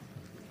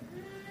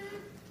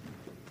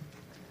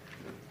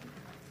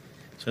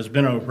This has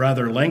been a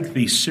rather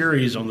lengthy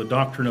series on the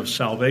doctrine of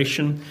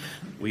salvation.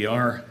 We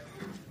are,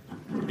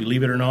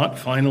 believe it or not,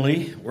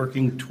 finally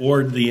working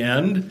toward the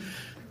end.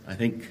 I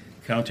think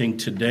counting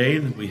today,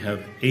 we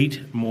have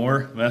 8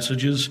 more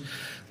messages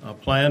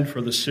planned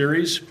for the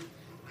series,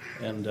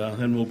 and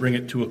then we'll bring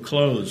it to a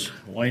close,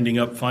 winding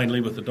up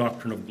finally with the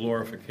doctrine of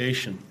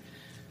glorification.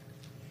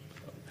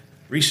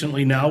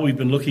 Recently now, we've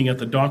been looking at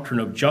the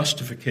doctrine of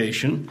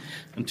justification,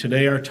 and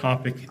today our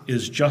topic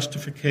is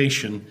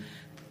justification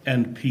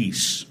and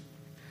peace.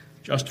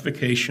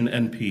 Justification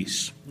and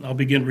peace. I'll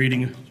begin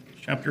reading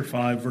chapter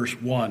 5,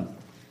 verse 1.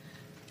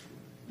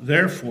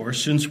 Therefore,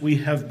 since we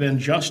have been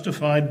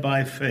justified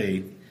by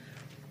faith,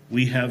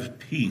 we have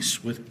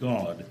peace with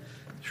God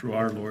through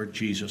our Lord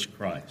Jesus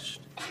Christ.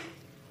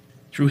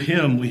 Through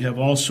him we have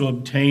also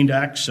obtained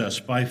access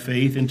by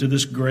faith into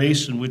this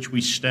grace in which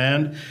we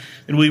stand,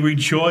 and we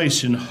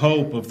rejoice in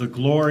hope of the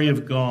glory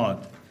of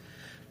God.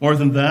 More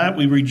than that,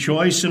 we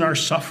rejoice in our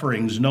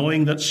sufferings,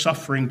 knowing that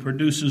suffering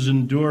produces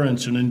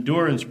endurance, and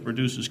endurance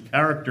produces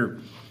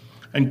character,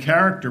 and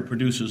character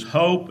produces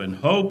hope, and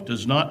hope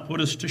does not put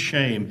us to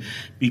shame,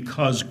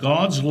 because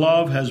God's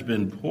love has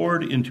been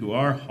poured into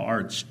our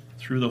hearts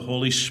through the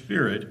Holy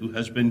Spirit who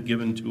has been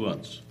given to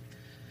us.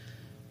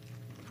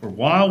 For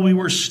while we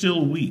were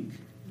still weak,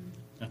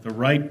 at the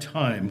right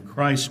time,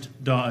 Christ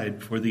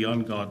died for the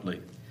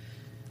ungodly.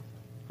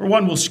 For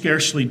one will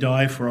scarcely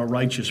die for a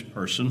righteous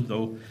person,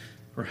 though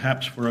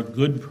perhaps for a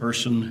good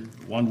person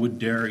one would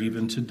dare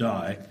even to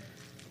die.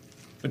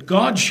 But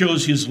God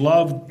shows his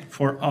love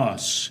for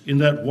us in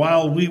that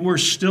while we were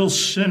still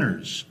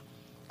sinners,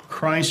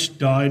 Christ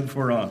died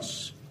for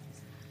us.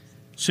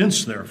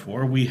 Since,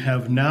 therefore, we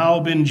have now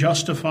been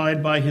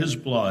justified by his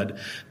blood,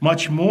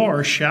 much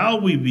more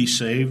shall we be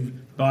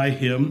saved by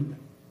him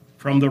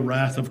from the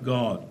wrath of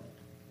God.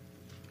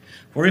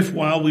 For if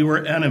while we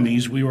were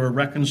enemies we were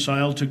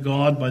reconciled to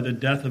God by the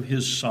death of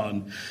his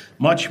Son,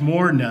 much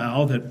more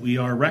now that we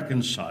are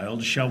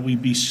reconciled shall we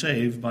be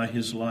saved by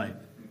his life.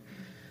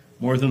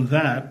 More than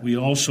that, we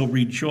also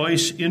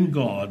rejoice in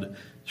God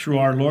through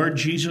our Lord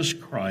Jesus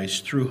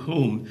Christ, through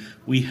whom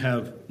we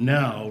have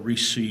now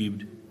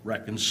received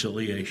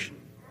reconciliation.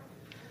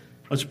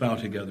 Let's bow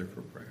together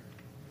for prayer.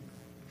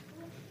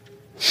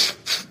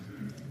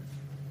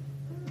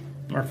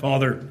 Our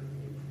Father,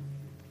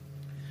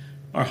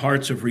 our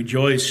hearts have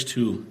rejoiced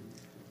to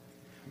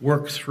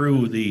work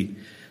through the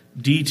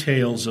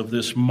details of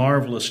this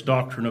marvelous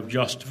doctrine of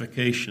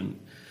justification,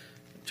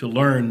 to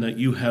learn that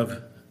you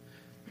have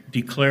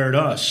declared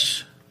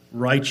us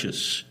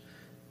righteous,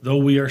 though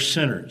we are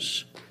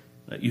sinners,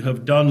 that you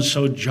have done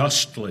so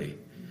justly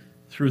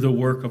through the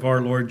work of our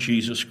Lord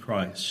Jesus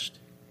Christ.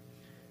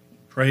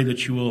 Pray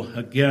that you will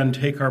again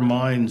take our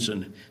minds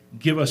and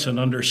give us an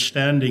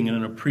understanding and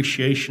an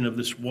appreciation of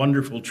this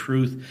wonderful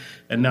truth,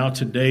 and now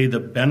today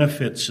the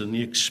benefits and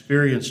the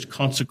experienced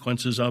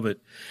consequences of it.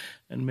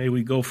 And may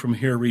we go from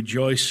here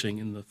rejoicing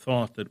in the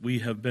thought that we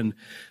have been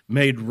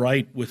made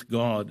right with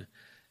God,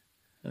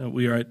 and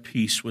we are at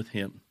peace with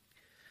him.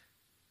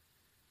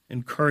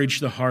 Encourage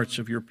the hearts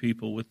of your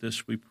people with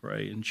this, we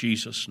pray, in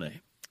Jesus'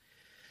 name.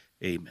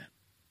 Amen.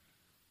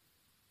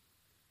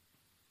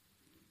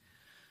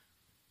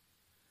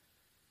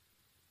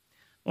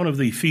 One of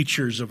the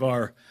features of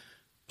our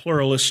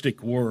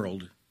pluralistic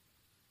world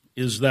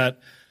is that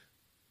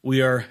we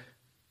are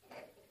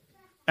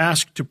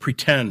asked to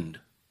pretend.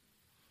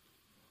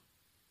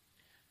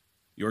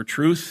 Your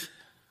truth,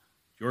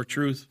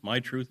 my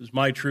truth is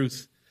my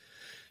truth.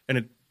 And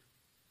it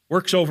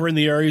works over in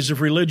the areas of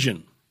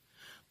religion.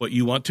 What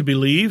you want to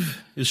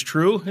believe is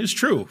true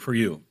for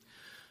you.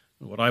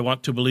 And what I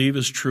want to believe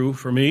is true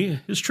for me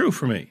is true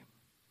for me.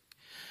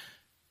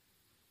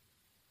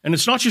 And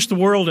it's not just the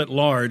world at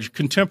large.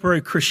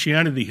 Contemporary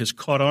Christianity has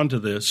caught on to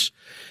this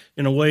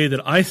in a way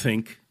that I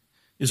think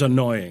is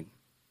annoying.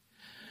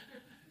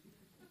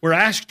 We're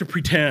asked to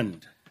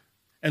pretend.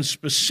 And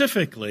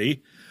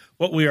specifically,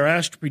 what we are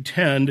asked to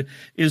pretend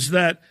is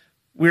that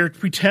we're to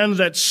pretend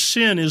that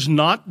sin is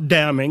not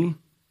damning,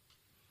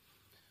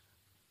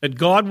 that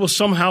God will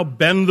somehow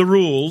bend the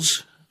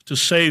rules to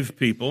save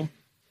people,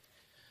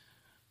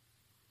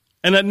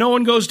 and that no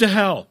one goes to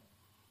hell.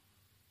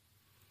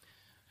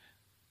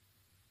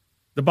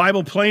 The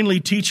Bible plainly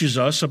teaches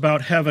us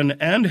about heaven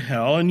and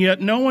hell, and yet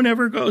no one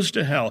ever goes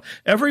to hell.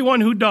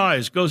 Everyone who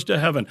dies goes to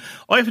heaven.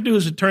 All you have to do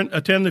is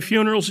attend the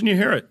funerals and you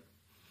hear it.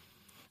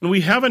 And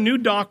we have a new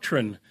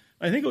doctrine.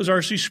 I think it was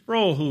R.C.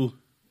 Sproul who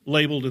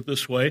labeled it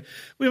this way.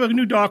 We have a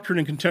new doctrine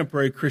in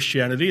contemporary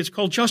Christianity. It's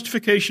called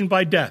justification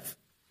by death.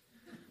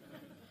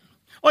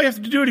 All you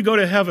have to do to go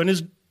to heaven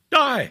is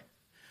die.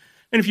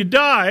 And if you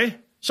die,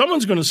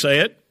 someone's going to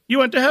say it. You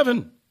went to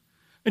heaven.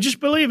 And just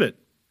believe it.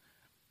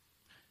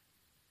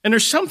 And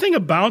there's something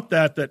about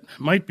that that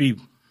might be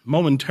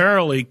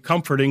momentarily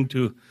comforting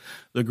to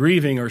the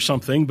grieving or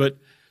something, but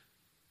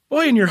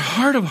boy, in your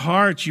heart of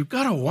hearts, you've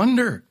got to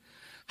wonder,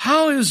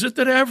 how is it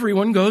that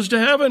everyone goes to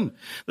heaven?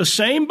 The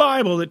same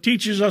Bible that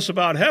teaches us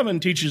about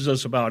heaven teaches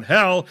us about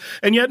hell,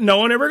 and yet no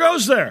one ever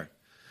goes there.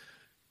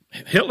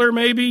 Hitler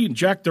maybe,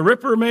 Jack the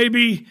Ripper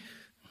maybe,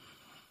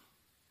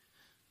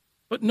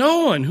 But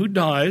no one who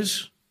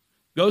dies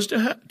goes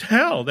to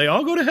hell. They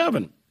all go to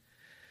heaven.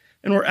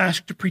 And we're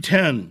asked to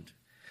pretend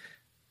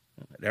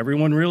that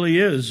everyone really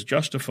is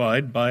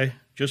justified by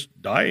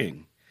just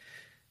dying.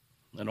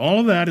 And all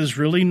of that is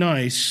really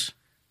nice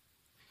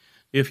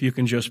if you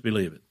can just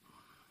believe it.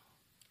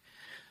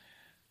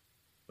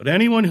 But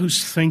anyone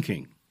who's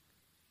thinking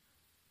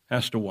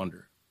has to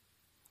wonder,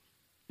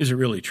 is it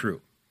really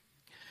true?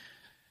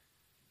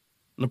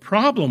 And the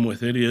problem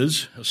with it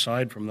is,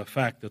 aside from the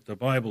fact that the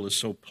Bible is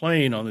so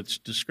plain on its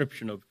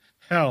description of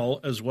hell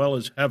as well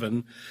as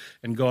heaven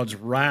and God's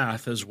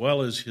wrath as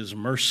well as his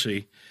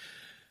mercy,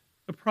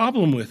 the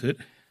problem with it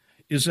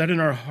is that in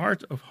our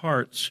heart of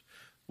hearts,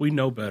 we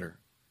know better.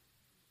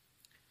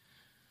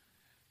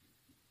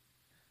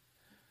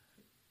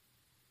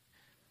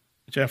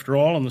 It's after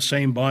all in the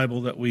same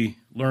Bible that we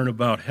learn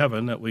about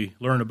heaven, that we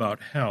learn about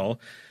hell,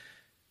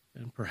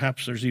 and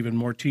perhaps there's even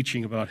more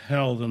teaching about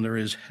hell than there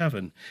is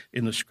heaven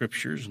in the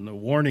Scriptures, and the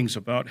warnings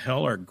about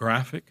hell are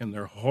graphic and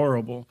they're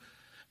horrible,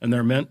 and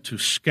they're meant to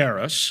scare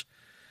us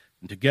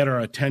and to get our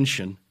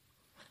attention.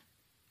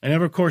 And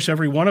of course,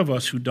 every one of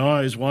us who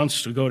dies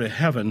wants to go to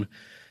heaven,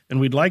 and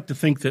we'd like to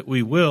think that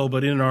we will,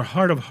 but in our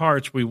heart of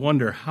hearts, we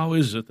wonder, how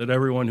is it that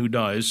everyone who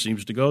dies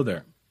seems to go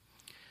there?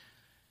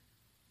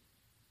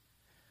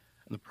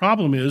 And the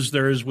problem is,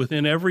 there is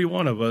within every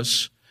one of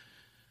us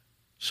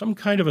some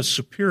kind of a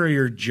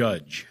superior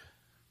judge.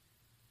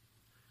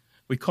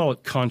 We call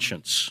it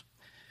conscience.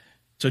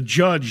 It's a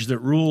judge that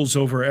rules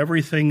over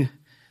everything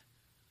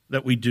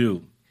that we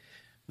do.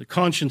 The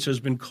conscience has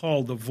been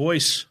called the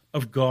voice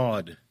of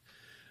God,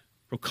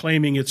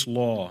 proclaiming its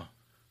law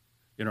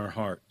in our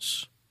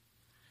hearts.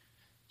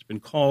 It's been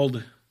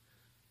called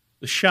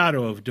the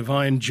shadow of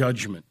divine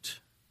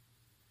judgment.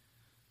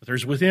 But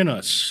there's within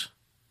us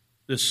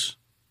this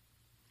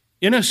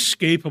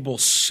inescapable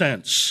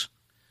sense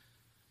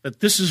that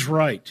this is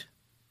right,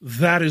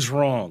 that is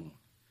wrong,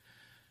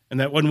 and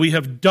that when we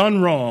have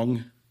done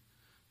wrong,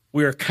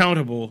 we are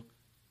accountable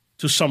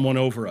to someone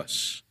over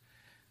us.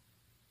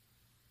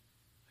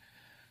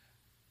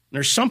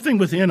 There's something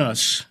within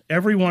us,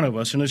 every one of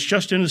us, and it's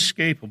just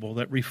inescapable,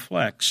 that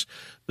reflects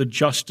the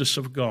justice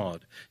of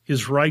God,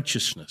 his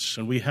righteousness.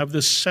 And we have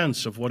this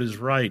sense of what is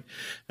right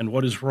and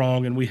what is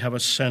wrong, and we have a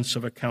sense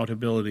of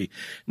accountability.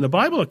 And the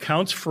Bible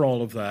accounts for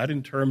all of that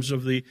in terms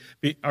of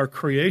our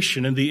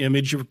creation in the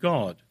image of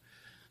God,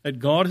 that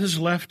God has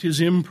left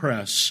his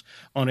impress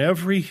on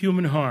every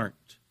human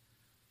heart.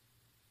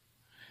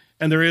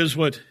 And there is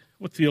what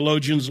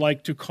theologians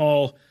like to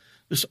call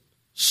this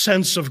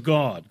sense of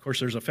God. Of course,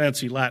 there's a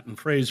fancy Latin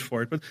phrase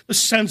for it, but the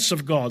sense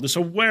of God, this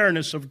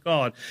awareness of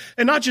God.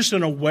 And not just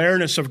an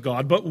awareness of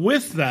God, but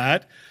with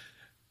that,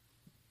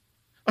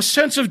 a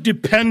sense of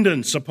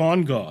dependence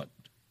upon God.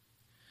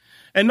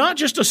 And not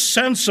just a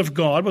sense of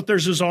God, but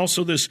there's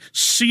also this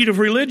seed of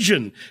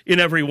religion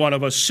in every one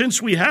of us.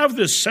 Since we have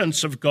this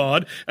sense of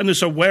God and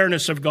this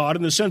awareness of God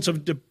and the sense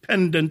of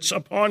dependence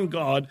upon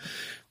God,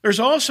 there's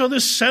also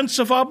this sense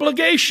of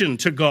obligation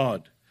to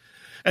God.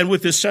 And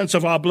with this sense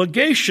of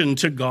obligation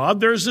to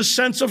God, there's this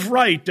sense of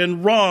right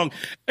and wrong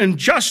and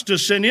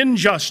justice and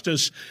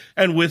injustice.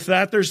 And with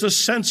that, there's this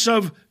sense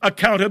of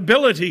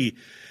accountability.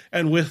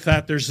 And with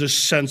that, there's this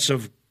sense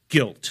of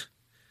guilt,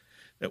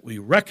 that we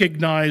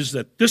recognize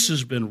that this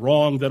has been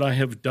wrong that I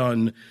have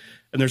done.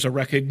 And there's a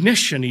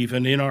recognition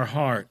even in our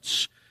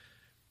hearts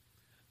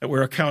that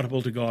we're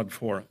accountable to God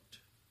for it.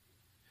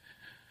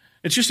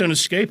 It's just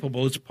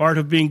inescapable. It's part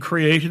of being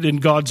created in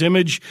God's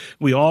image.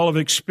 We all have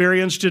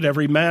experienced it.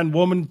 Every man,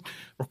 woman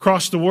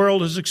across the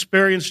world has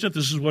experienced it.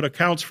 This is what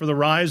accounts for the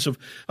rise of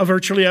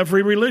virtually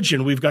every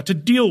religion. We've got to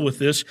deal with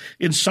this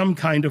in some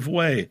kind of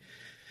way.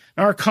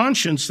 Our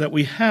conscience that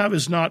we have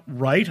is not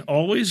right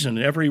always in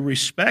every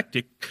respect.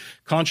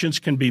 Conscience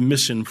can be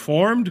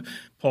misinformed.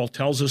 Paul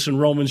tells us in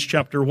Romans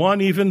chapter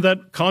 1 even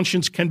that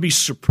conscience can be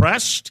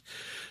suppressed,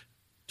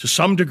 to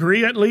some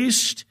degree at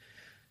least.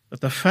 But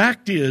the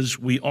fact is,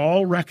 we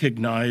all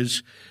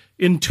recognize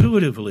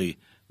intuitively,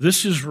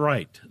 this is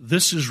right,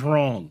 this is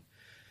wrong.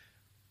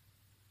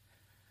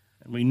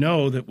 And we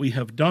know that we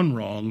have done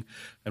wrong,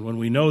 and when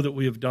we know that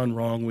we have done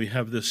wrong, we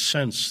have this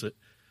sense that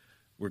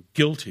we're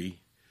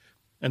guilty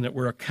and that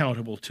we're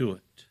accountable to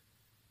it.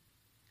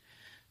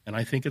 And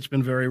I think it's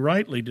been very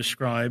rightly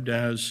described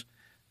as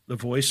the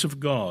voice of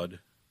God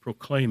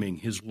proclaiming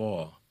his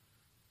law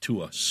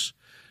to us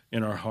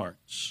in our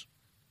hearts.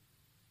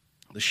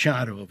 The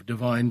shadow of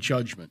divine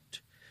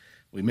judgment.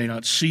 We may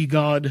not see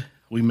God,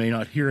 we may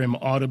not hear him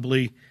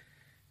audibly,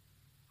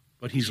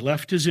 but he's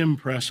left his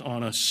impress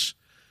on us,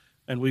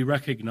 and we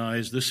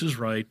recognize this is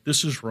right,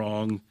 this is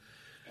wrong,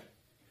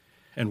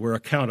 and we're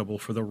accountable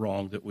for the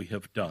wrong that we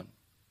have done.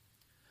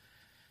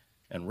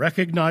 And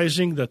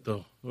recognizing that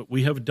what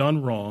we have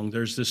done wrong,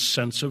 there's this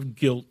sense of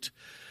guilt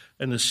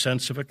and this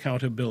sense of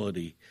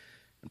accountability.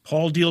 And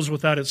Paul deals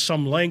with that at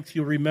some length.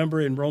 You'll remember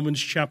in Romans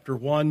chapter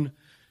 1,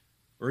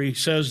 where he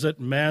says that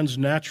man's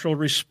natural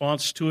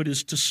response to it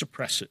is to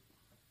suppress it.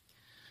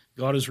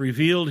 God has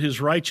revealed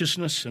his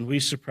righteousness, and we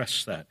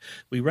suppress that.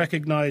 We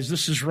recognize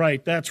this is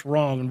right, that's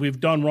wrong, and we've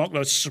done wrong.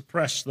 Let's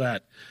suppress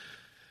that.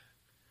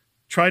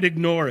 Try to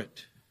ignore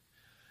it.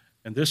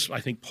 And this, I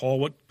think,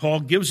 what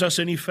Paul gives us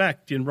in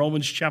effect in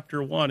Romans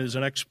chapter 1 is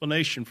an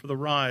explanation for the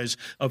rise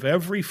of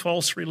every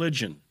false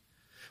religion.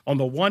 On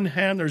the one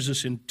hand, there's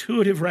this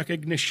intuitive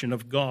recognition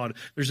of God.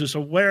 There's this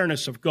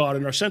awareness of God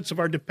and our sense of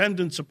our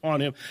dependence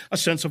upon him, a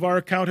sense of our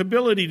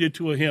accountability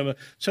to him, a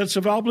sense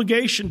of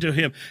obligation to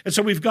him. And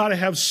so we've got to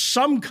have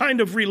some kind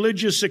of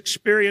religious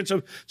experience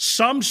of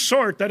some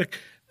sort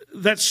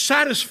that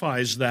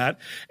satisfies that.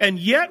 And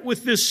yet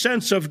with this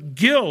sense of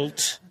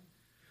guilt,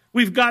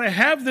 we've got to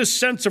have this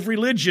sense of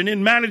religion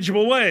in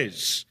manageable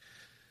ways.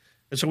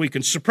 And so we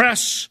can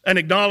suppress and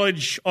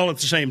acknowledge all at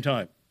the same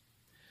time.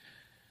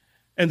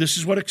 And this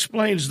is what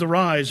explains the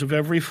rise of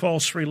every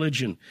false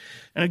religion.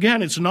 And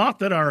again, it's not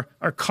that our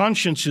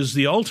conscience is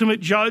the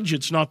ultimate judge.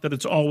 It's not that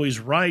it's always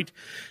right.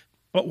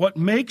 But what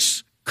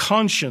makes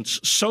conscience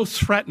so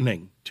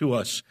threatening to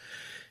us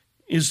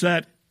is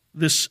that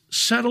this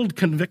settled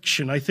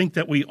conviction, I think,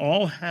 that we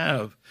all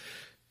have,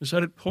 is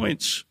that it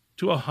points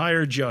to a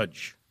higher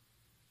judge.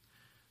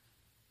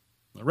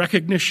 A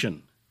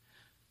recognition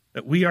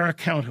that we are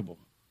accountable.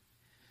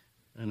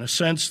 In a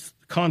sense,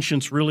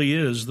 conscience really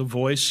is the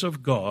voice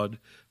of God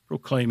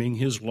proclaiming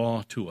his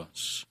law to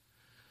us.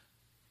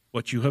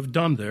 What you have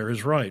done there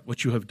is right.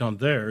 What you have done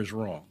there is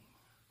wrong.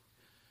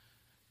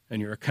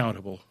 And you're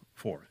accountable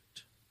for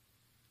it.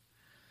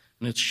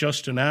 And it's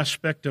just an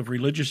aspect of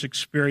religious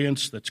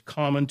experience that's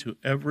common to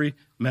every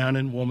man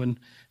and woman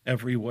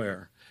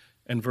everywhere.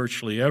 And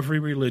virtually every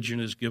religion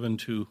is given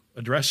to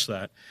address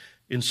that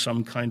in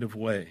some kind of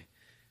way.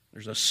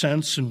 There's a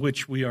sense in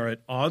which we are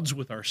at odds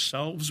with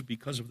ourselves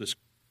because of this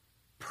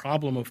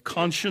problem of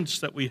conscience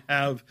that we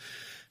have,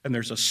 and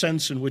there's a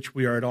sense in which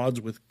we are at odds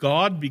with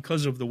God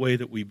because of the way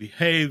that we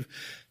behave,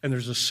 and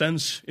there's a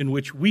sense in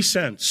which we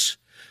sense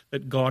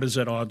that God is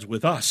at odds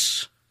with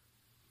us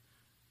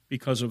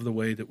because of the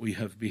way that we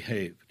have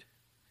behaved.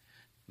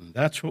 And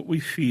that's what we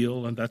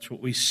feel, and that's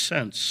what we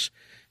sense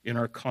in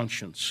our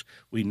conscience.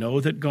 We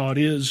know that God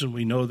is, and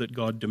we know that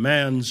God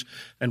demands,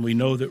 and we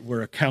know that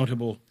we're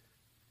accountable,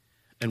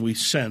 and we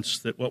sense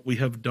that what we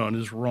have done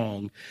is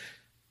wrong,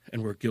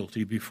 and we're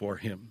guilty before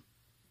him.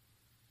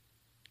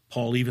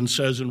 Paul even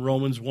says in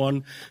Romans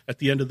 1 at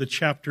the end of the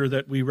chapter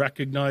that we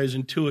recognize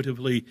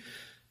intuitively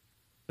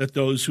that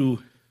those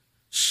who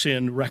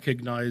sin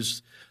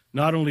recognize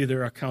not only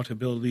their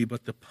accountability,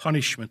 but the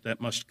punishment that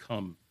must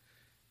come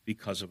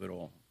because of it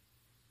all.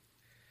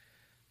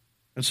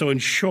 And so in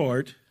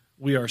short,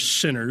 we are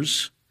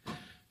sinners,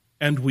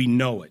 and we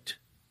know it.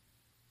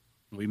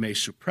 We may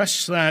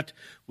suppress that.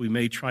 We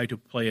may try to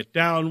play it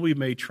down. We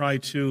may try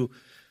to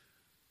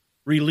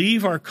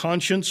relieve our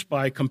conscience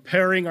by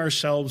comparing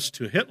ourselves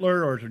to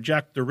Hitler or to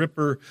Jack the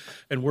Ripper,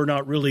 and we're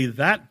not really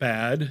that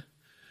bad.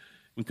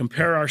 We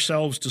compare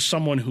ourselves to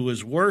someone who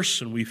is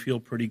worse, and we feel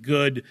pretty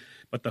good.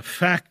 But the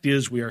fact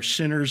is we are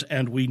sinners,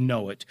 and we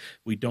know it.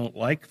 We don't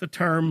like the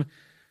term,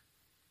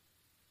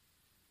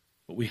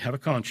 but we have a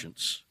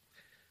conscience,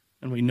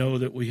 and we know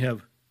that we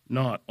have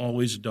not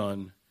always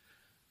done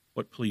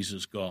what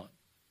pleases God.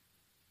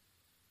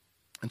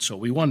 And so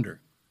we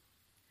wonder,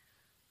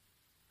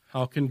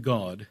 how can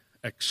God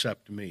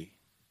accept me?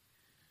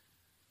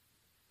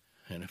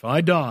 And if I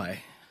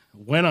die,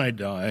 when I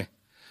die,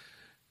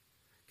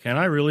 can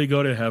I really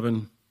go to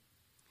heaven?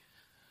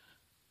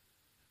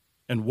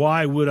 And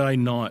why would I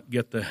not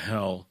get the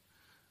hell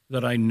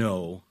that I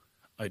know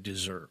I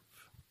deserve?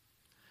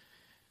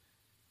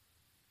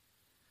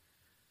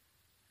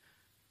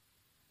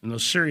 In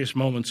those serious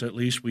moments, at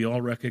least, we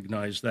all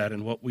recognize that,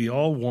 and what we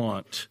all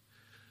want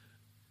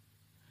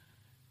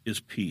is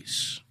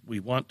peace. We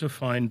want to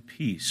find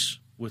peace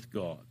with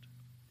God.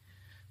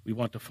 We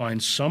want to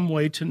find some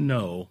way to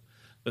know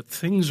that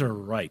things are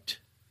right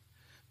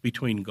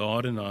between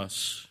God and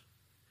us,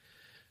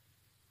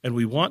 and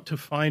we want to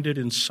find it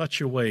in such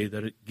a way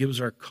that it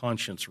gives our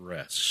conscience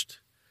rest,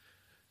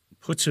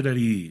 puts it at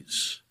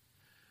ease,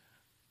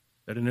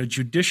 that in a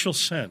judicial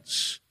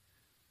sense,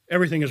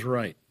 everything is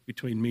right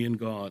between me and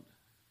God.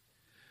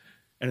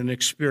 And in an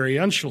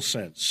experiential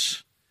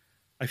sense,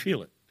 I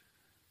feel it,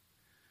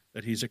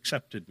 that he's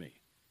accepted me.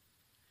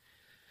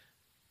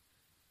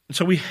 And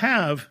so we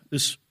have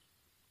this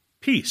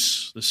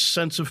peace, this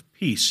sense of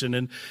peace,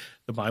 and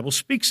the Bible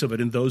speaks of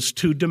it in those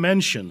two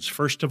dimensions.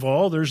 First of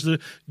all, there's the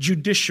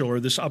judicial, or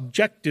this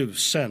objective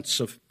sense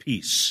of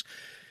peace.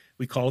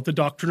 We call it the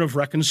doctrine of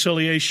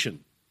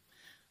reconciliation,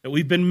 that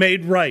we've been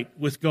made right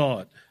with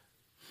God.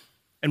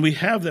 And we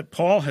have that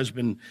Paul has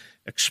been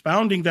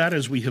expounding that,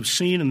 as we have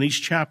seen in these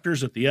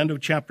chapters at the end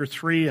of chapter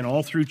 3 and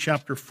all through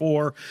chapter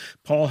 4.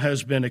 Paul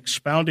has been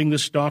expounding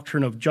this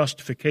doctrine of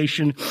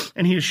justification,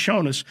 and he has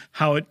shown us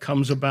how it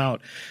comes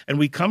about. And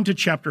we come to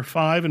chapter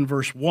 5 and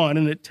verse 1,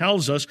 and it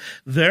tells us,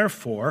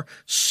 therefore,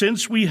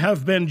 since we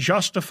have been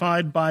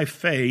justified by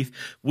faith,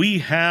 we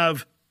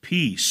have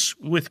peace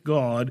with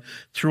God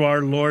through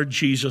our Lord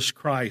Jesus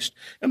Christ.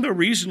 And the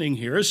reasoning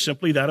here is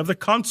simply that of the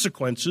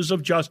consequences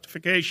of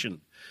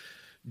justification.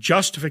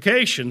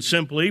 justification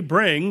simply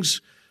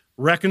brings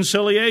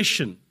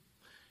reconciliation.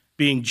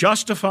 Being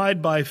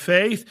justified by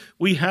faith,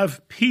 we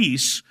have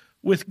peace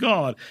with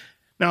God.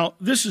 Now,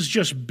 this is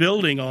just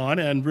building on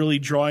and really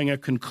drawing a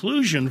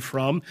conclusion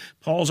from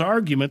Paul's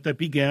argument that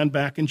began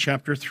back in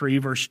chapter 3,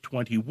 verse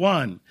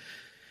 21.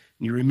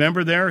 You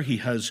remember there, he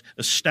has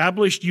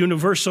established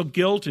universal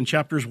guilt in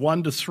chapters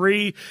 1 to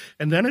 3,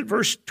 and then at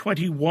verse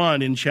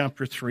 21 in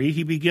chapter 3,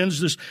 he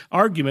begins this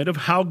argument of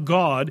how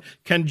God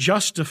can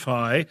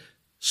justify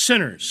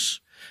sinners.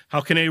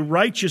 How can a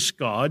righteous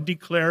God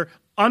declare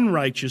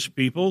unrighteous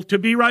people to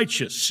be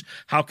righteous?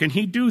 How can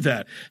he do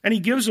that? And he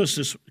gives us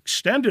this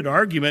extended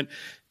argument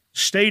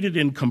stated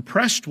in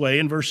compressed way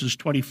in verses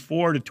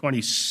 24 to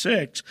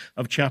 26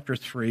 of chapter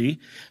 3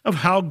 of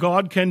how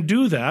God can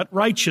do that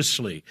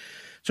righteously.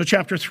 So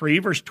chapter 3,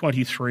 verse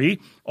 23,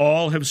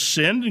 all have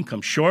sinned and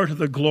come short of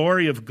the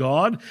glory of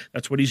God.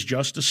 That's what he's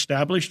just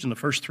established in the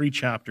first 3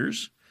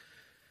 chapters.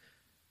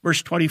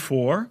 Verse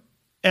 24,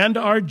 and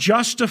are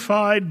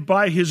justified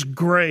by his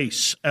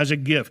grace as a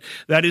gift.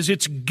 That is,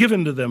 it's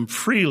given to them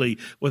freely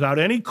without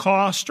any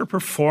cost or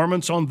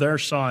performance on their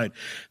side.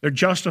 They're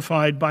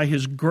justified by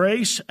his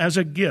grace as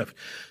a gift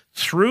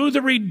through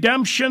the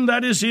redemption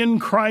that is in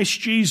Christ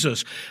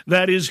Jesus.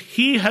 That is,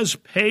 he has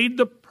paid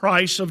the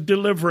price of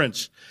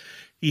deliverance.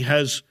 He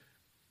has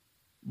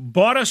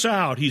bought us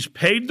out. He's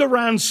paid the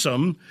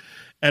ransom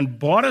and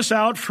bought us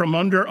out from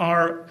under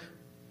our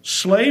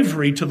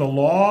slavery to the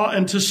law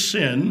and to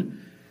sin.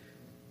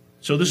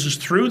 So this is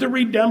through the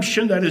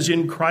redemption that is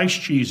in Christ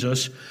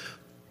Jesus.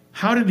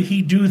 How did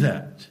he do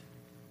that?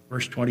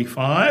 Verse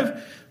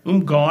 25,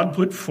 whom God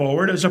put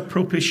forward as a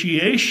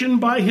propitiation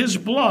by his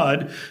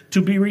blood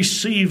to be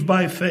received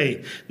by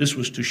faith. This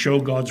was to show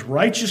God's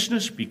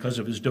righteousness because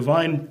of his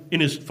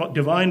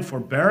divine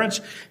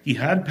forbearance. He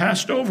had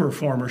passed over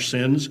former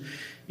sins.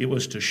 It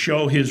was to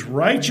show his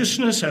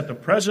righteousness at the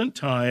present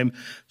time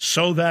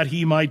so that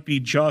he might be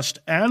just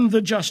and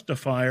the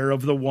justifier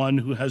of the one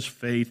who has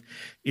faith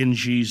in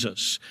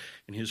Jesus.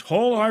 And his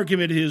whole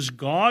argument is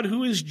God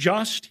who is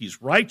just,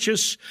 he's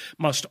righteous,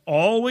 must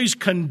always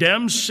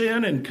condemn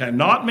sin and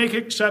cannot make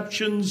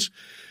exceptions,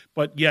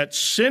 but yet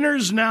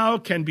sinners now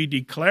can be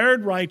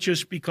declared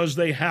righteous because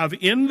they have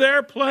in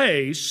their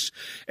place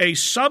a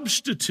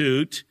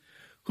substitute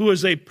who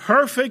is a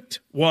perfect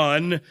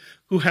one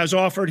who has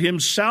offered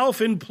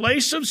himself in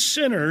place of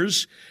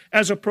sinners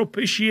as a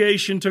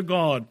propitiation to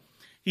God.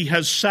 He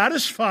has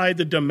satisfied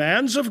the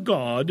demands of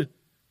God,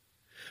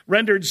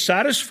 rendered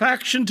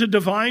satisfaction to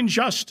divine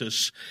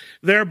justice,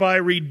 thereby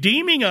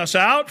redeeming us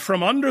out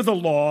from under the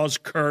law's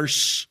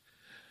curse,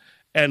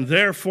 and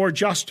therefore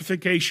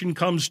justification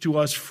comes to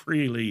us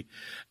freely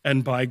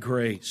and by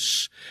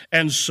grace.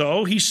 And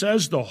so, he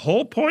says, the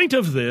whole point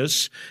of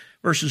this,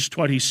 verses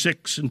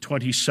 26 and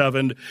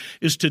 27,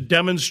 is to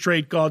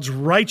demonstrate God's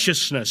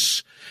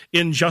righteousness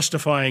in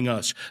justifying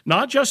us,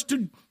 not just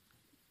to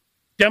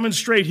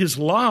demonstrate his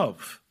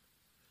love,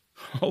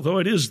 although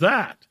it is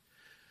that,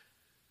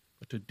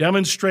 but to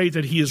demonstrate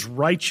that he is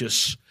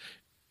righteous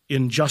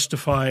in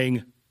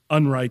justifying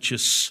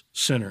unrighteous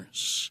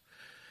sinners.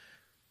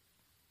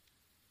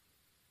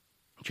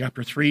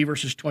 Chapter 3,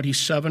 verses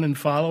 27 and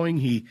following,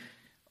 he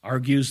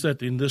argues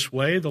that in this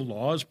way the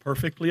law is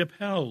perfectly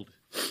upheld.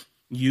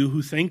 You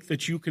who think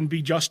that you can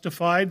be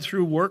justified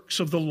through works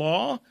of the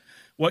law,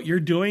 what you're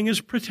doing is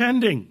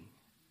pretending.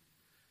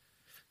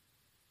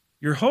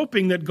 You're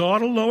hoping that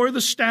God will lower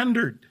the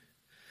standard,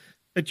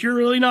 that you're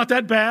really not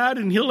that bad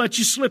and he'll let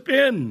you slip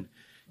in,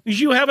 because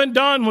you haven't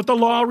done what the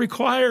law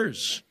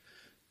requires.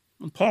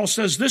 And Paul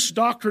says this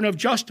doctrine of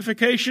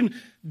justification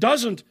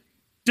doesn't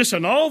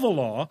disannul the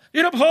law,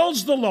 it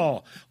upholds the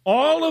law.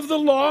 All of the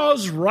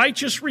law's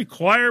righteous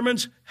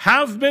requirements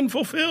have been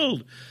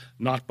fulfilled,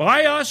 not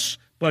by us,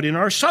 but in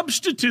our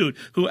substitute,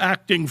 who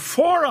acting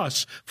for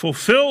us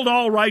fulfilled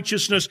all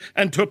righteousness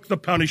and took the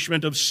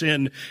punishment of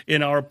sin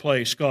in our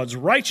place. God's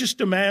righteous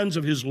demands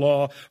of his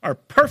law are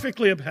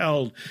perfectly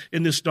upheld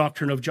in this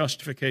doctrine of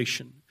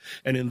justification.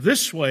 And in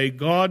this way,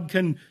 God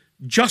can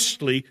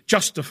justly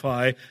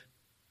justify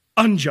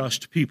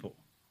unjust people.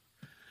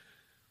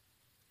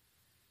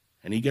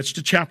 And he gets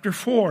to chapter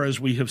 4, as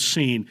we have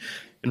seen.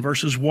 In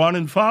verses 1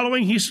 and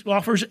following, he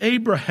offers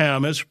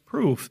Abraham as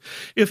proof.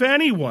 If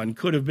anyone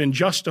could have been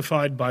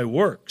justified by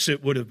works,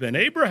 it would have been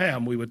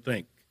Abraham, we would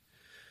think.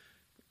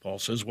 Paul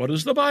says, what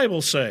does the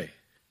Bible say?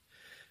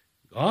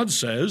 God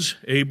says,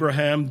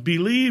 Abraham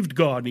believed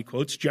God. And he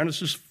quotes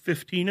Genesis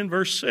 15 and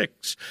verse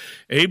 6.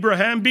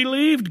 Abraham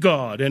believed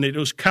God, and it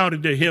was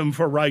counted to him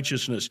for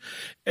righteousness.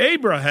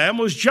 Abraham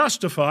was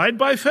justified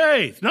by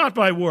faith, not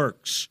by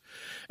works.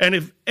 And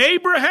if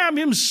Abraham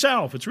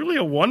himself, it's really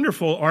a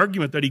wonderful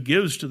argument that he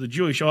gives to the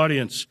Jewish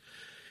audience.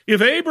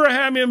 If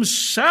Abraham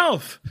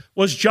himself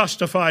was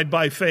justified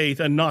by faith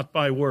and not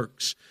by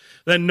works,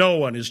 then no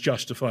one is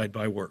justified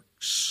by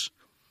works.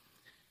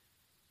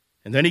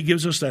 And then he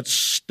gives us that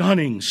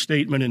stunning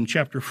statement in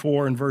chapter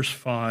 4 and verse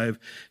 5,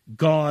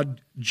 God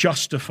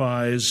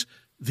justifies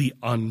the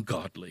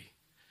ungodly.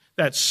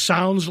 That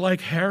sounds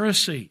like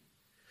heresy.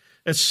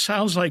 It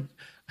sounds like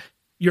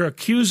You're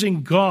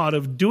accusing God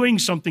of doing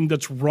something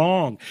that's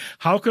wrong.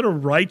 How could a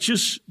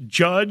righteous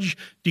judge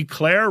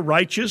declare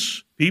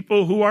righteous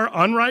people who are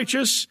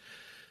unrighteous?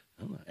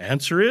 Well, the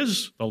answer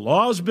is the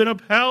law has been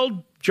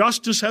upheld.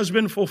 Justice has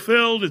been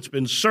fulfilled. It's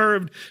been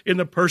served in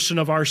the person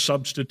of our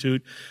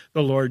substitute,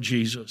 the Lord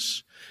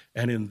Jesus.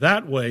 And in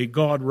that way,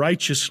 God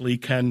righteously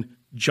can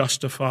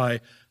justify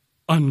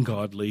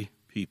ungodly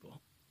people.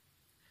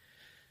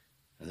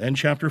 And then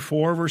chapter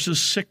 4,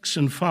 verses 6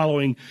 and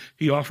following,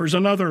 he offers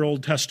another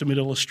Old Testament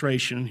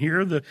illustration.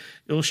 Here, the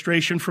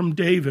illustration from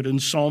David in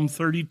Psalm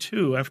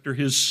 32 after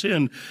his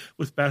sin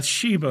with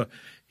Bathsheba.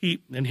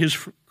 And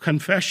his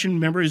confession,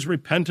 remember his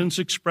repentance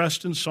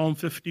expressed in Psalm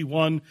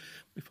 51.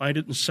 We find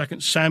it in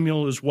 2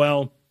 Samuel as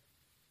well.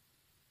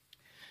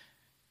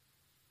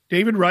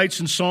 David writes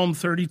in Psalm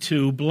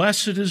 32,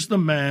 "Blessed is the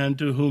man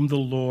to whom the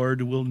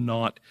Lord will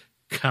not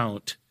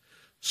count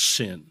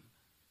sin."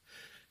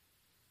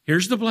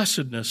 Here's the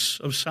blessedness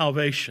of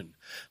salvation.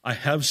 I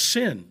have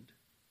sinned,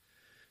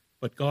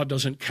 but God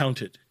doesn't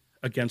count it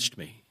against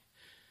me.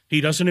 He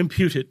doesn't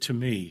impute it to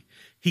me.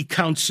 He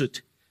counts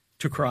it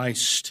to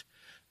Christ.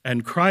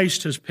 And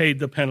Christ has paid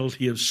the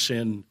penalty of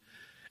sin.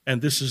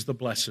 And this is the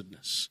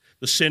blessedness.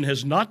 The sin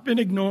has not been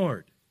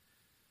ignored.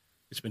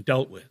 It's been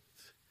dealt with.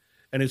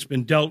 And it's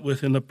been dealt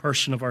with in the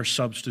person of our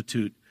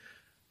substitute,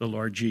 the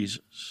Lord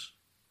Jesus.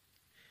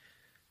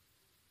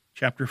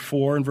 Chapter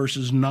 4 and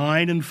verses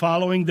 9 and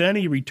following, then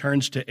he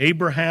returns to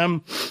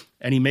Abraham,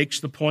 and he makes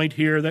the point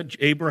here that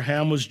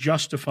Abraham was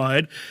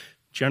justified,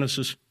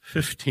 Genesis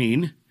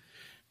 15,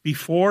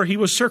 before he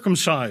was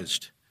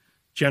circumcised,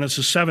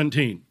 Genesis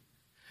 17.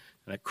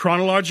 And a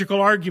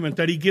chronological argument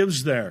that he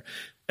gives there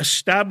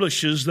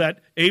establishes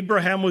that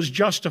Abraham was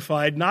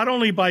justified not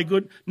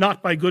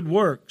by good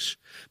works,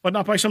 but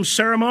not by some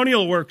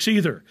ceremonial works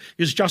either.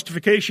 His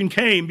justification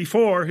came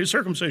before his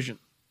circumcision,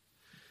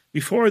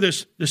 before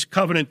this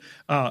covenant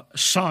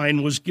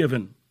sign was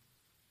given.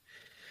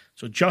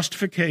 So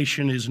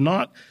justification is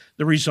not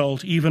the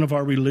result even of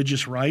our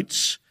religious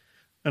rites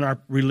and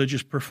our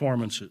religious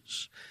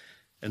performances.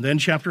 And then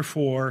chapter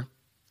 4,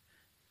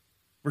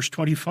 verse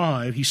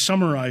 25, he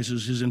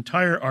summarizes his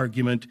entire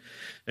argument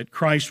that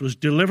Christ was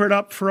delivered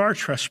up for our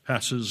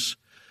trespasses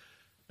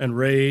and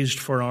raised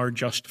for our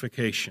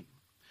justification.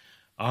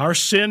 Our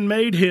sin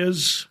made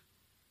his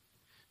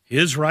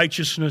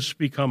righteousness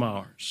become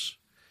ours.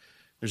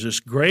 There's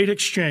this great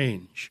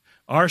exchange.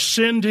 Our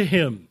sin to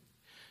him,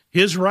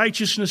 his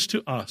righteousness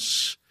to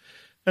us.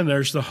 And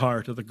there's the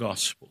heart of the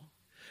gospel.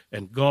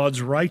 And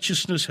God's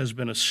righteousness has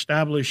been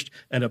established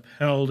and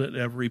upheld at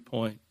every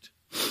point.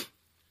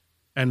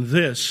 And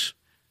this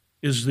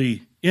is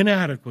the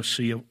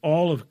inadequacy of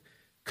all of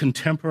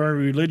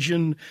contemporary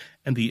religion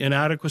and the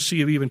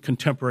inadequacy of even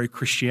contemporary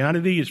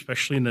Christianity,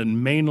 especially in the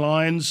main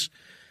lines.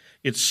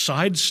 It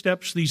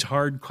sidesteps these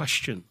hard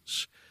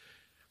questions,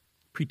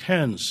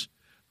 pretends,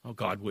 oh,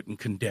 God wouldn't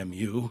condemn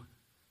you.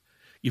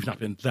 You've not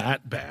been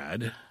that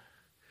bad.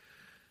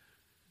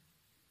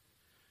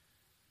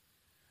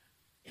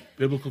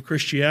 Biblical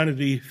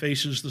Christianity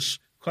faces this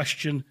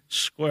question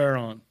square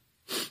on,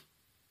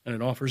 and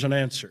it offers an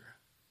answer.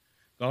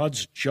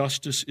 God's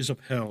justice is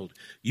upheld.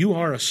 You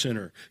are a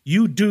sinner.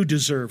 You do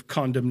deserve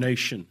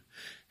condemnation.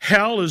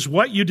 Hell is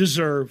what you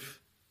deserve.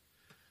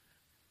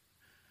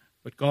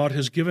 But God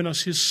has given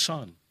us his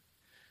Son,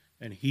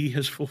 and he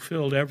has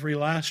fulfilled every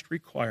last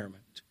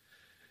requirement.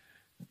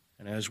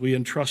 And as we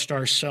entrust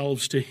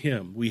ourselves to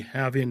him, we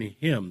have in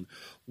him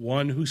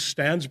one who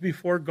stands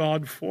before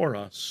God for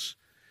us,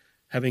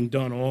 having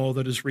done all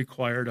that is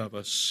required of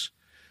us.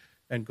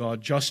 And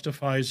God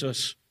justifies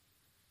us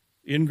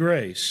in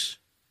grace,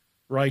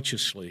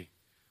 righteously,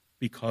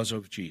 because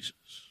of Jesus.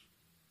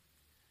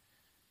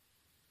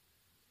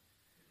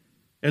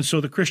 And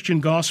so the Christian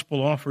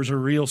gospel offers a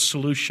real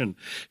solution.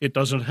 It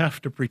doesn't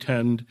have to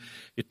pretend.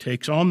 It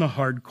takes on the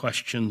hard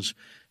questions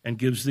and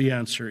gives the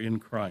answer in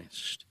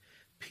Christ.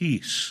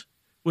 Peace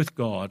with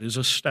God is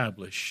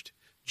established.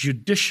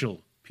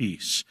 Judicial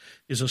peace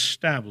is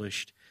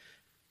established,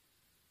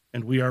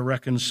 and we are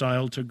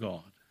reconciled to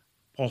God.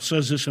 Paul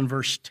says this in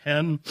verse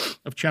 10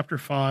 of chapter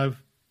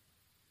 5.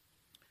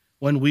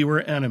 When we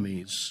were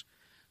enemies,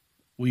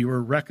 we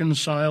were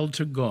reconciled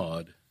to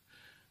God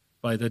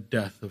by the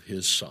death of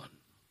his Son.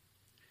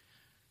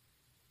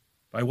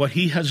 By what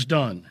he has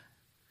done,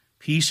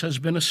 peace has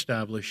been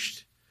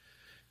established.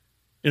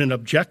 In an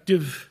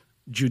objective,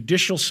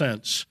 judicial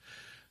sense,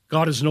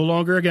 God is no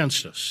longer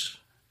against us.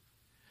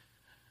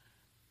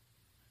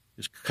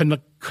 His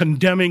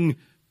condemning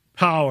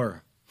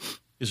power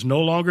is no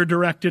longer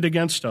directed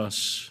against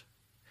us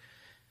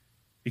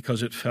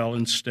because it fell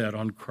instead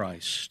on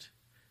Christ.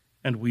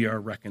 And we are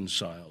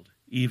reconciled.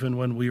 Even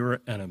when we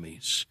were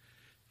enemies,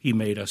 he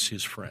made us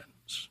his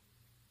friends.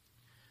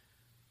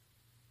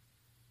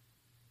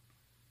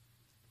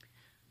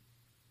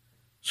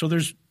 So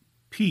there's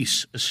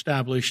peace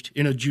established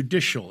in a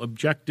judicial,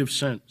 objective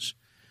sense.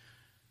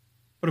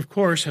 But of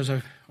course, as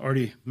I've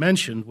already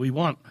mentioned,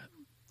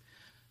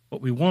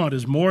 what we want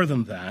is more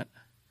than that.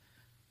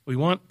 We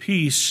want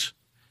peace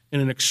in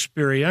an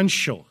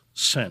experiential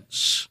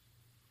sense,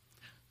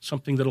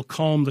 something that'll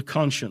calm the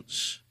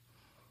conscience.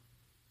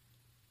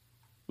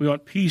 We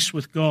want peace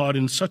with God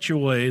in such a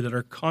way that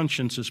our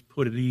conscience is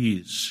put at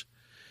ease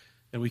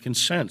and we can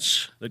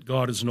sense that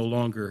God is no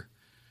longer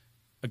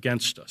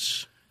against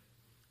us.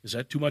 Is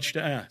that too much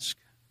to ask?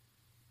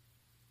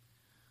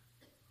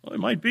 Well, it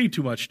might be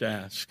too much to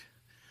ask,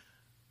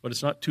 but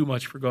it's not too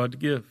much for God to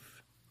give.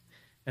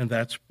 And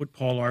that's what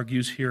Paul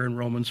argues here in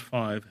Romans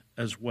 5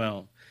 as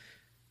well.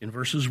 In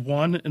verses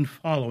 1 and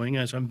following,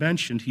 as I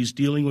mentioned, he's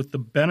dealing with the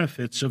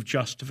benefits of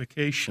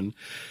justification.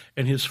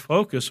 And his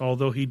focus,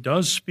 although he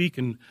does speak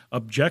in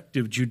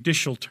objective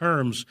judicial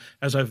terms,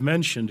 as I've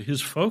mentioned,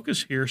 his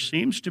focus here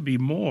seems to be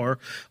more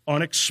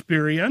on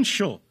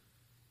experiential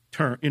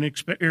terms.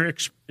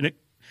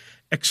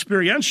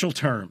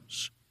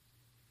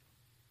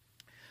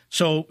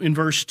 So in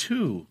verse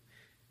 2,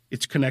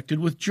 it's connected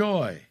with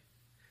joy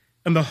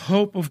and the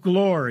hope of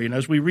glory. And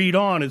as we read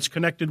on, it's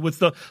connected with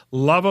the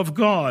love of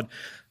God.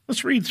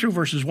 Let's read through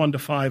verses 1 to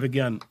 5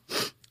 again.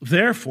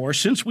 Therefore,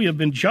 since we have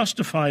been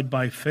justified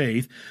by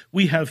faith,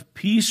 we have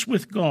peace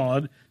with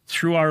God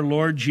through our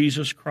Lord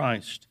Jesus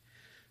Christ.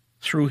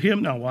 Through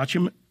him, now watch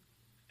him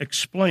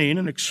explain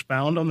and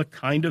expound on the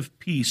kind of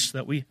peace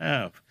that we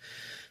have.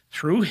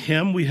 Through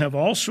him we have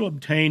also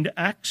obtained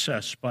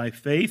access by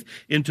faith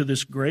into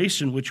this grace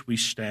in which we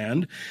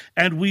stand,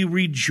 and we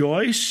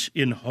rejoice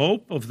in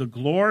hope of the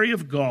glory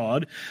of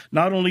God.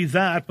 Not only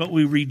that, but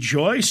we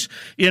rejoice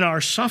in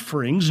our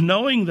sufferings,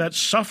 knowing that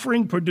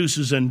suffering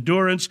produces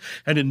endurance,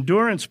 and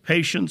endurance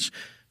patience.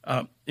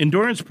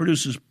 Endurance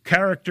produces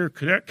character.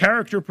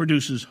 Character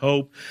produces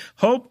hope.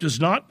 Hope does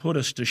not put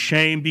us to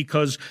shame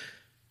because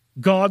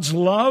God's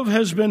love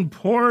has been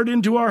poured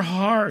into our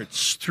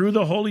hearts through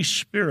the Holy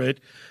Spirit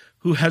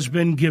who has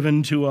been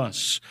given to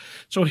us.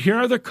 So here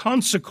are the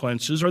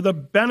consequences or the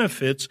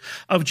benefits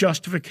of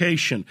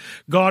justification.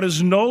 God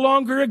is no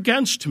longer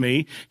against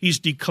me. He's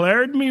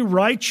declared me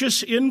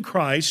righteous in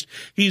Christ.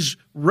 He's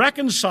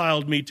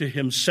reconciled me to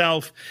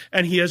himself,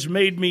 and he has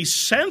made me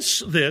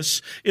sense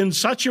this in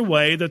such a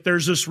way that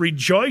there's this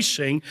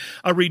rejoicing,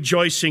 a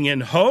rejoicing in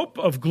hope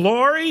of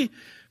glory,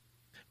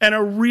 and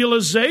a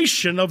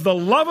realization of the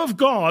love of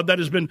God that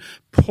has been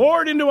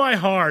poured into my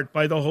heart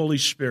by the Holy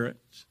Spirit.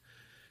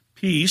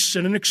 Peace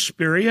in an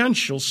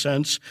experiential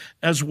sense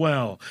as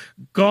well.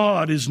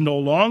 God is no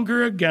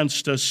longer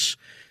against us.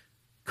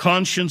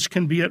 Conscience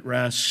can be at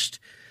rest.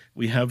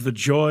 We have the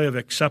joy of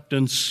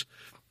acceptance,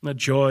 the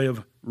joy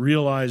of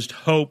realized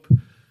hope,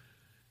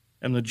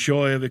 and the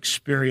joy of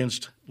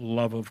experienced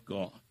love of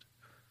God.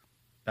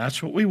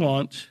 That's what we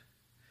want,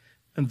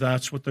 and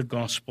that's what the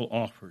gospel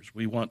offers.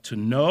 We want to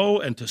know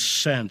and to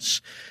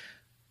sense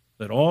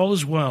that all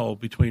is well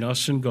between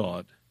us and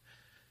God,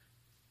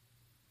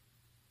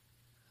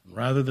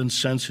 rather than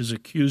sense his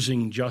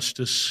accusing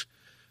justice,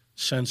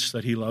 sense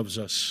that he loves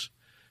us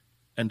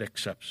and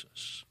accepts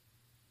us.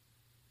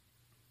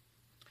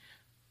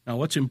 Now,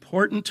 what's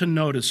important to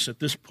notice at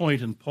this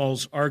point in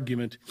Paul's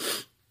argument,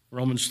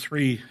 Romans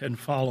 3 and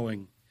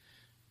following,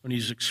 when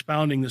he's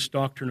expounding this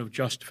doctrine of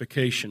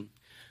justification,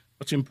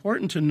 what's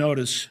important to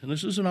notice, and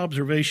this is an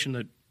observation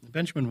that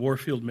Benjamin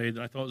Warfield made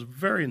that I thought was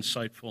very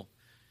insightful,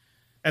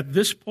 at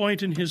this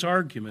point in his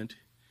argument,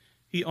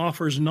 he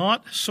offers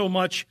not so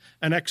much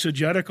an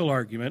exegetical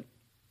argument.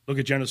 Look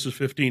at Genesis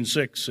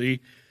 15:6,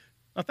 see?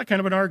 Not that kind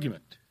of an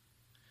argument.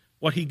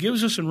 What he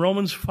gives us in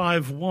Romans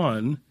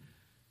 5:1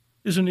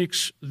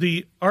 is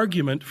the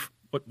argument,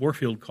 what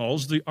Warfield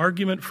calls the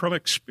argument from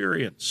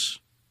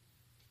experience.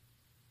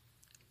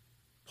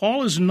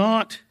 Paul is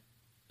not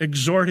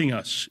exhorting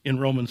us in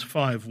Romans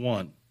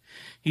 5:1.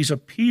 He's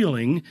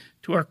appealing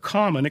to our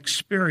common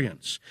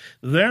experience.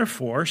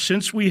 Therefore,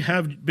 since we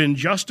have been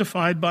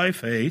justified by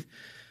faith,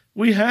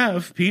 we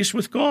have peace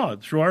with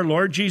God through our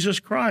Lord Jesus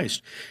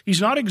Christ.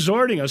 He's not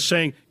exhorting us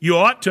saying, you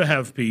ought to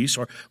have peace,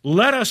 or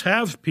let us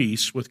have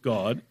peace with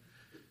God.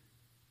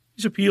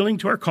 He's appealing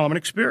to our common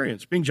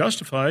experience. Being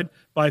justified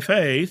by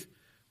faith,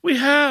 we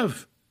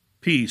have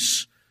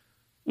peace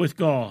with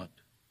God.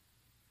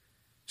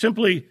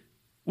 Simply,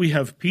 we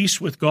have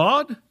peace with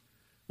God,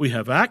 we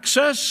have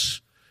access,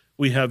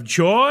 we have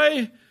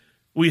joy,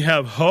 we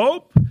have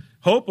hope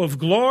of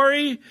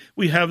glory.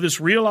 We have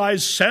this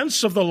realized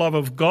sense of the love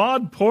of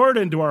God poured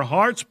into our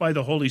hearts by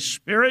the Holy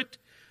Spirit.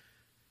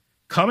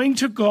 Coming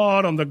to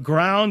God on the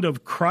ground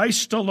of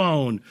Christ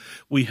alone,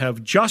 we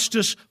have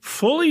justice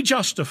fully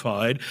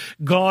justified,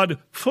 God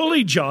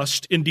fully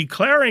just in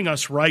declaring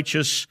us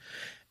righteous,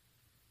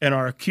 and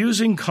our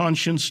accusing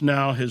conscience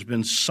now has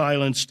been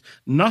silenced.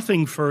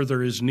 Nothing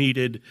further is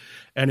needed.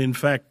 And in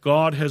fact,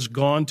 God has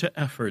gone to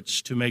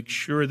efforts to make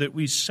sure that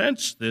we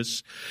sense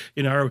this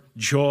in our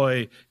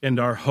joy and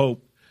our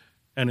hope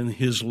and in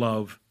his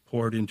love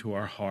poured into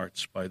our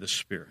hearts by the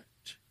Spirit.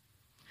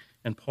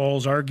 And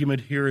Paul's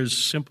argument here is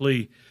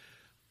simply,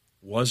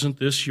 wasn't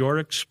this your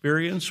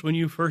experience when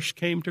you first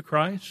came to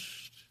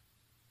Christ?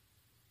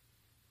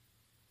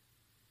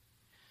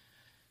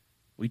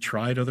 We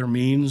tried other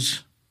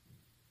means.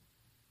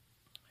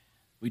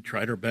 We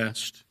tried our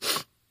best.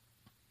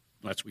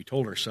 That's what we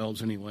told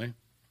ourselves anyway.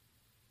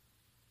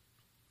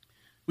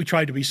 We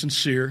tried to be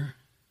sincere.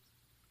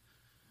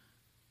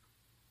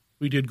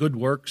 We did good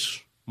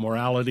works,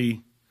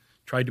 morality,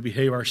 tried to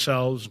behave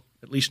ourselves,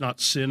 at least not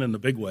sin in the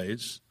big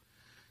ways.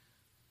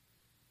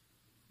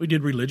 We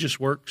did religious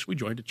works. We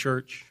joined a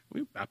church.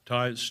 We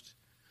baptized.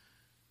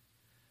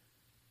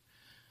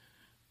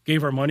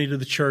 Gave our money to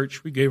the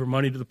church. We gave our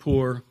money to the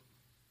poor.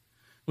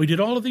 We did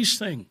all of these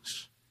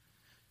things,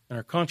 and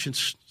our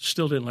conscience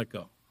still didn't let go.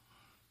 Have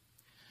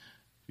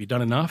you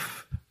done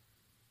enough?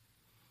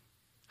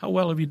 How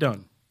well have you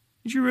done?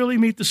 Did you really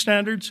meet the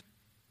standards?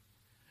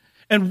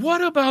 And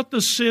what about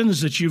the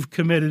sins that you've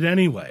committed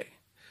anyway?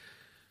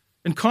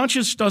 And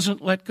conscience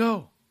doesn't let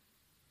go.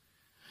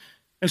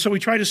 And so we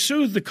try to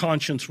soothe the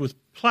conscience with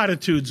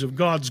platitudes of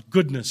God's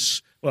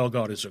goodness. Well,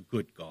 God is a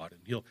good God,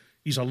 and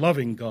He's a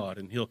loving God,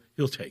 and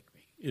He'll take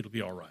me. It'll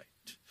be all right.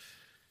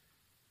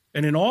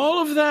 And in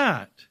all of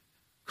that,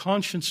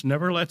 conscience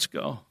never lets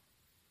go.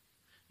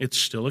 It's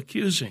still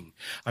accusing.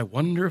 I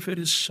wonder if it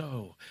is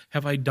so.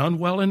 Have I done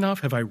well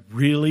enough? Have I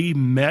really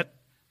met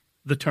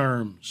the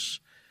terms?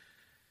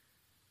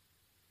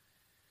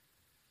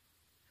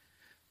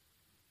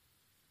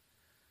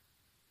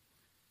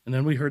 And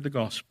then we heard the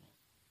gospel.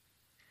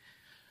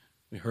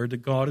 We heard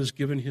that God has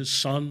given His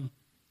Son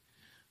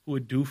who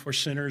would do for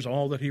sinners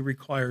all that He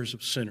requires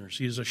of sinners.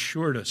 He has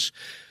assured us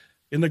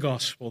in the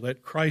gospel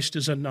that Christ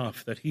is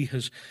enough, that He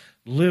has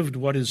lived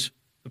what is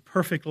the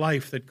perfect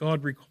life that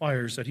God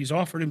requires, that He's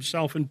offered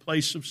Himself in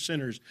place of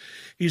sinners.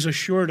 He's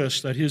assured us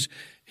that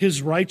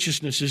His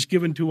righteousness is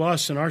given to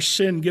us and our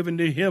sin given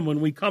to Him when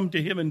we come to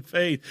Him in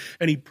faith.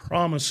 And He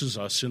promises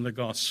us in the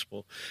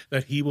gospel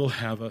that He will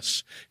have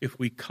us if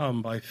we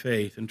come by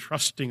faith and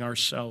trusting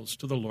ourselves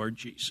to the Lord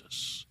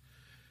Jesus.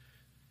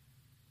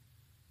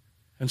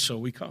 And so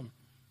we come,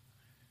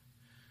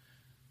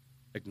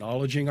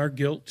 acknowledging our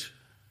guilt,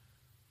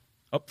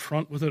 up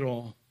front with it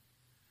all,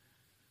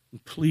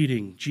 and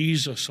pleading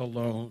Jesus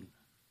alone,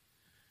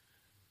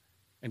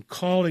 and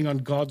calling on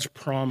God's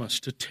promise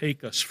to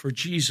take us for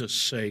Jesus'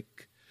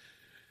 sake.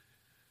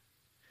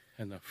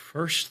 And the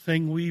first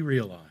thing we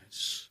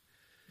realize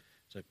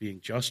is that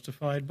being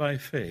justified by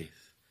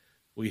faith,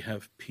 we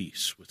have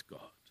peace with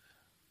God.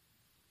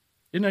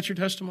 Isn't that your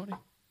testimony?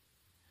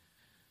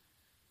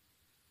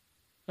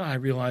 I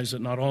realize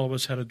that not all of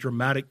us had a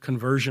dramatic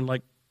conversion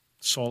like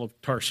Saul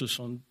of Tarsus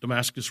on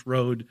Damascus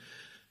Road,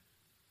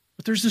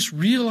 but there's this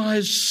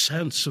realized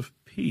sense of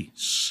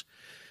peace.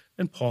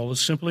 And Paul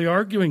is simply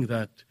arguing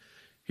that.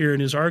 Here in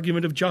his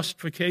argument of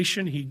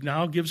justification, he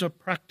now gives a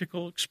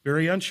practical,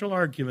 experiential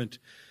argument.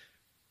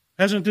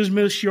 Hasn't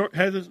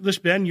this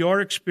been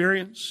your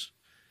experience?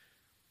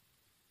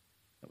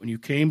 That when you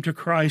came to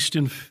Christ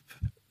in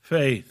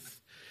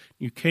faith,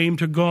 you came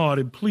to God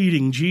and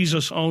pleading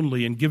Jesus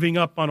only and giving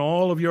up on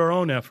all of your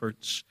own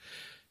efforts,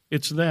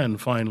 it's then,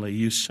 finally,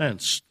 you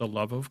sense the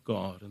love of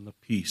God and the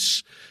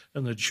peace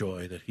and the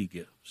joy that He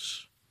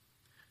gives.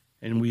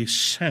 And we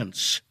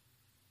sense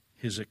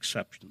His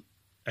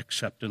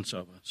acceptance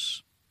of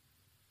us.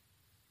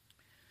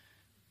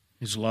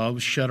 His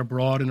love shed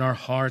abroad in our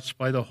hearts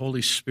by the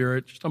Holy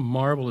Spirit. Just a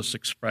marvelous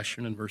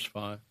expression in verse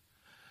 5.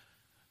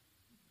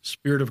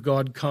 Spirit of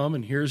God come,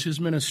 and here's His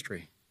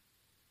ministry.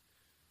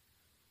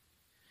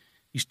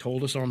 He's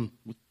told us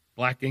with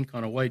black ink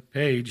on a white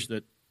page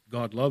that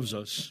God loves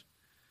us.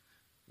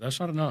 That's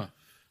not enough.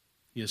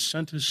 He has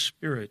sent His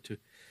Spirit to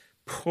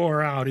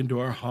pour out into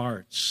our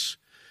hearts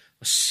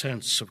a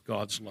sense of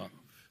God's love.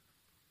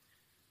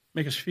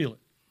 Make us feel it.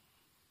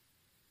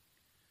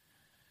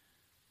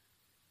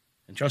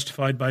 And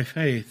justified by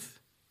faith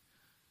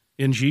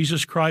in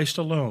Jesus Christ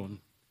alone,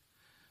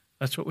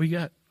 that's what we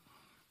get.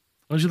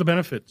 Those are the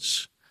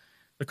benefits,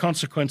 the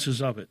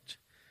consequences of it.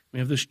 We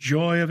have this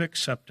joy of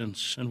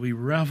acceptance, and we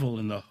revel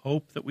in the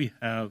hope that we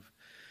have.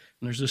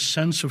 And there's this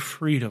sense of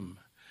freedom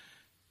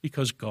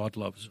because God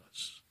loves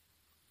us.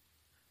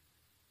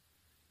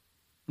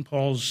 And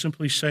Paul's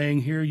simply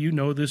saying here, you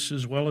know this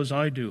as well as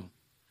I do.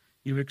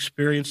 You've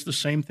experienced the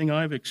same thing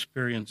I've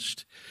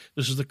experienced.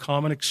 This is the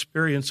common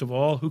experience of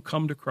all who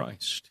come to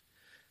Christ.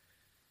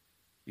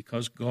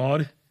 Because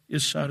God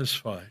is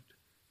satisfied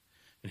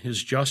and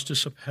His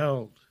justice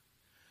upheld.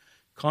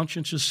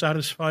 Conscience is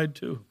satisfied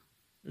too.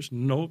 There's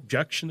no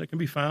objection that can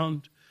be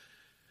found.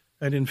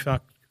 And in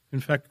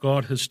fact,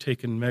 God has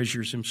taken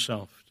measures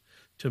Himself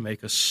to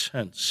make us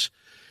sense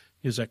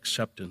His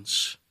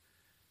acceptance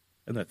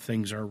and that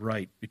things are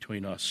right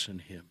between us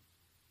and Him.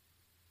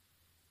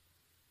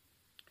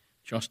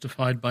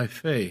 Justified by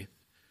faith,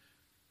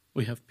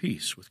 we have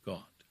peace with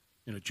God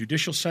in a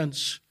judicial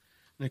sense,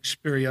 an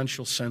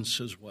experiential sense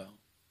as well.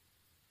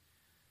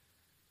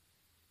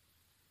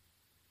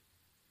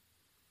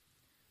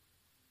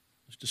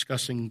 I was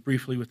discussing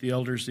briefly with the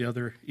elders the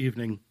other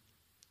evening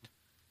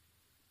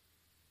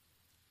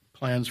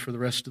plans for the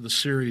rest of the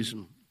series,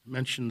 and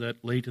mentioned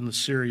that late in the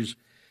series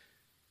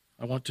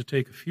I want to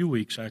take a few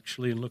weeks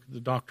actually and look at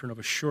the doctrine of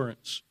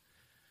assurance.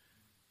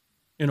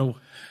 In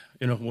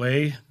a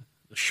way,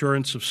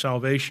 assurance of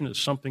salvation is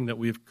something that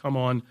we've come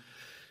on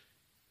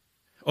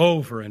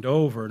over and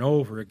over and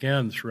over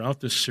again throughout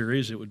this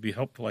series. It would be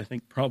helpful, I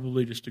think,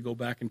 probably just to go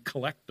back and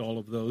collect all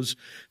of those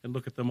and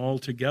look at them all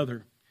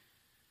together.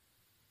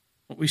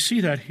 But we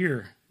see that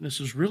here. This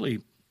is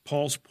really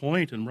Paul's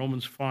point in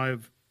Romans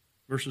 5,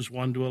 verses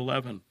 1 to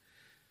 11.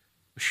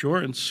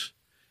 Assurance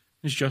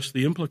is just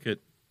the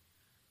implicate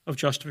of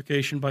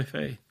justification by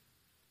faith.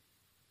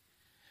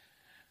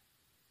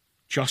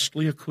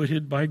 Justly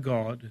acquitted by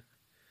God,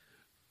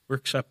 we're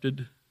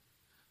accepted,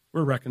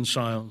 we're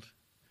reconciled,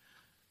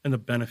 and the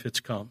benefits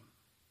come.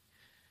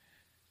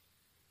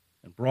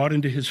 And brought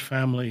into his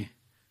family,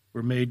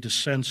 we're made to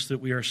sense that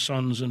we are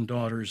sons and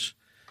daughters,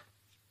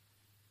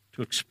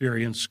 to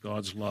experience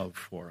God's love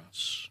for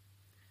us.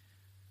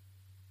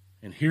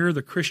 And here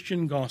the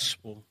Christian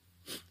gospel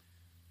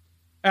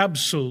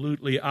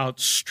absolutely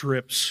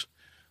outstrips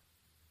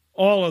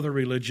all other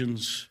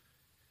religions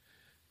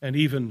and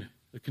even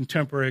the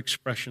contemporary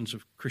expressions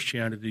of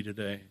Christianity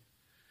today.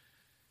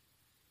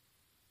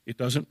 It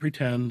doesn't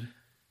pretend.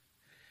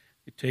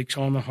 It takes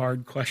on the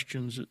hard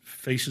questions. It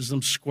faces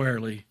them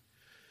squarely,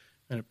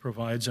 and it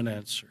provides an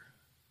answer.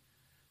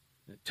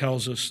 It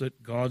tells us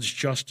that God's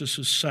justice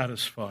is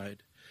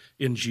satisfied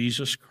in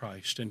Jesus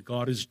Christ, and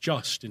God is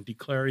just in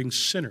declaring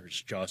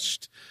sinners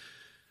just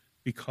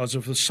because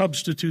of the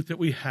substitute that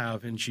we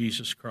have in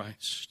Jesus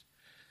Christ.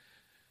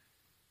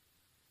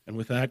 And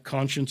with that,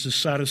 conscience is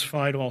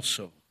satisfied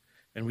also,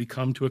 and we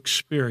come to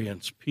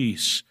experience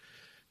peace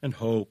and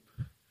hope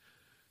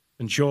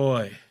and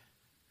joy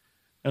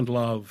and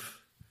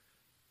love.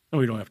 And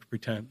we don't have to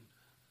pretend.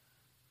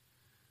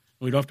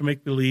 We don't have to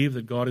make believe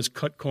that God has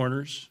cut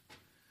corners.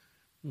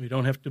 We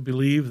don't have to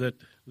believe that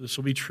this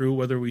will be true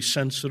whether we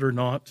sense it or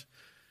not.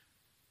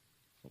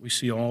 But we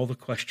see all the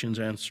questions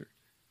answered.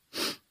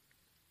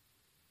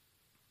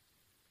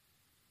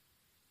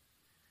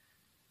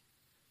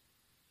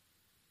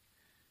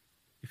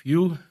 If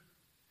you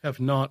have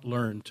not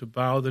learned to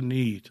bow the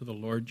knee to the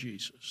Lord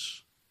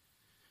Jesus,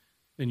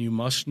 then you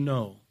must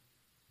know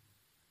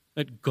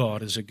that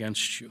God is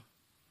against you.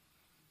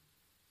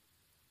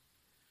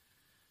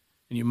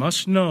 And you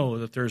must know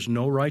that there's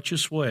no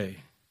righteous way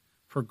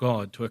for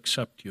God to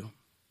accept you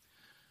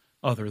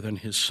other than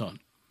his Son.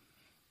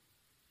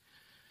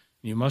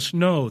 You must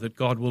know that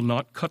God will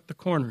not cut the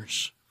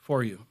corners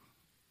for you.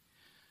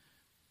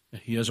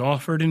 That he has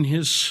offered in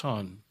his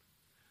Son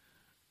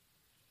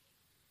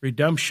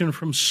redemption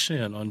from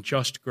sin on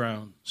just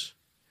grounds.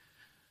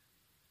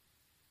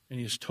 And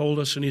he has told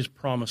us and he has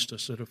promised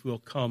us that if we'll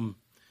come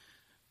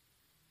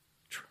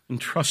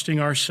entrusting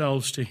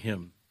ourselves to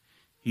him,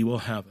 he will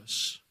have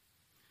us.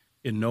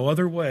 In no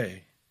other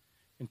way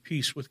can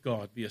peace with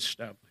God be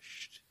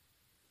established.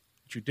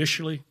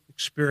 Judicially,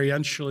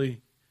 experientially.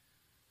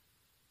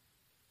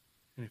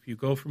 And if you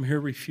go from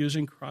here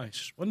refusing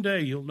Christ, one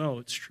day you'll know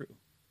it's true.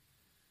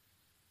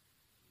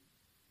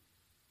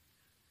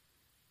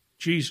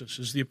 Jesus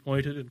is the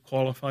appointed and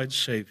qualified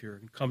Savior,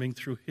 and coming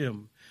through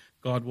him,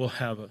 God will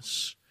have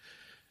us.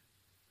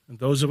 And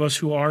those of us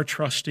who are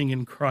trusting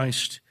in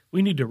Christ,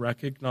 we need to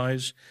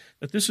recognize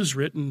that this is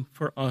written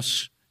for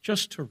us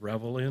just to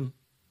revel in.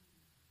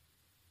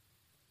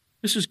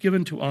 This is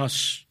given to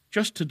us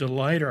just to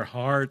delight our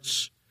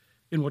hearts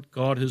in what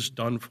God has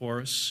done for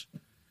us.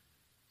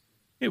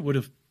 It would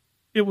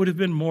have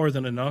been more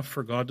than enough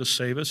for God to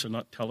save us and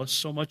not tell us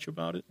so much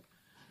about it.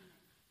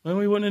 Then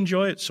we wouldn't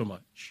enjoy it so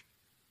much.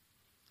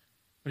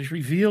 But he's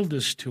revealed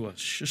this to us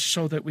just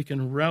so that we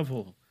can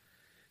revel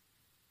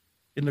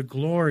in the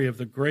glory of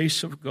the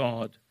grace of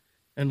God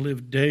and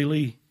live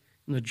daily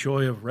in the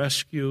joy of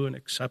rescue and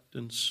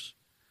acceptance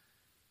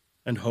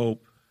and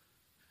hope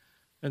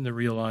and the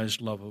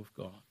realized love of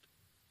God.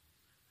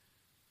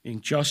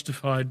 Being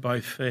justified by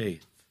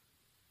faith,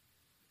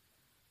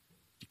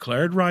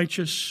 declared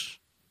righteous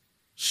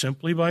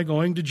simply by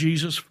going to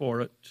Jesus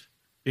for it,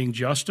 being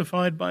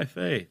justified by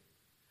faith,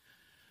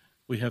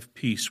 we have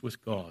peace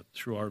with God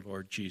through our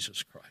Lord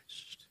Jesus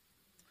Christ.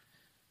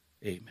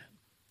 Amen.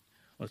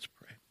 Let's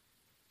pray.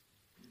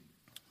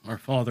 Our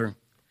Father,